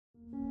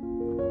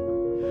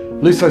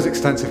Lusso's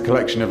extensive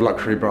collection of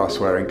luxury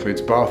brassware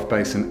includes bath,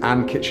 basin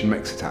and kitchen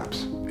mixer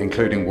taps,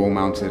 including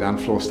wall-mounted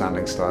and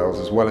floor-standing styles,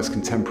 as well as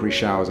contemporary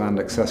showers and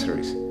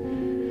accessories.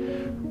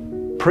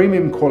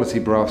 Premium quality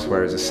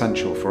brassware is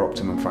essential for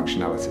optimum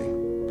functionality,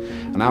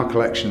 and our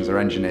collections are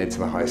engineered to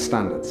the highest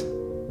standards.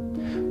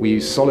 We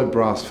use solid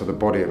brass for the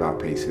body of our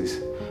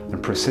pieces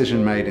and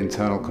precision-made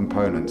internal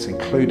components,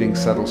 including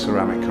Sedal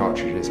ceramic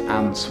cartridges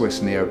and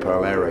Swiss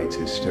Neopearl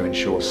aerators to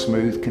ensure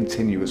smooth,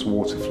 continuous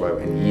water flow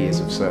and years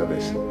of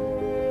service.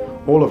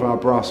 All of our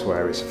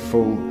brassware is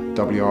full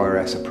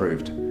WRS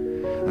approved,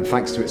 and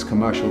thanks to its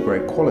commercial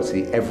grade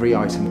quality, every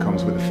item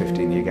comes with a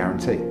 15-year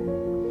guarantee.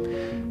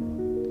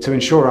 To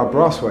ensure our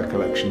brassware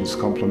collections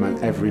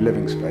complement every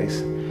living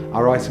space,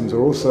 our items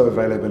are also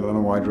available in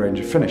a wide range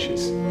of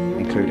finishes,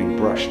 including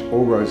brushed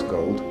or rose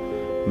gold,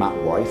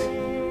 matte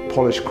white,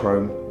 polished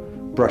chrome,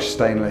 brushed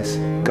stainless,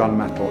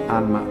 gunmetal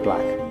and matte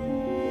black.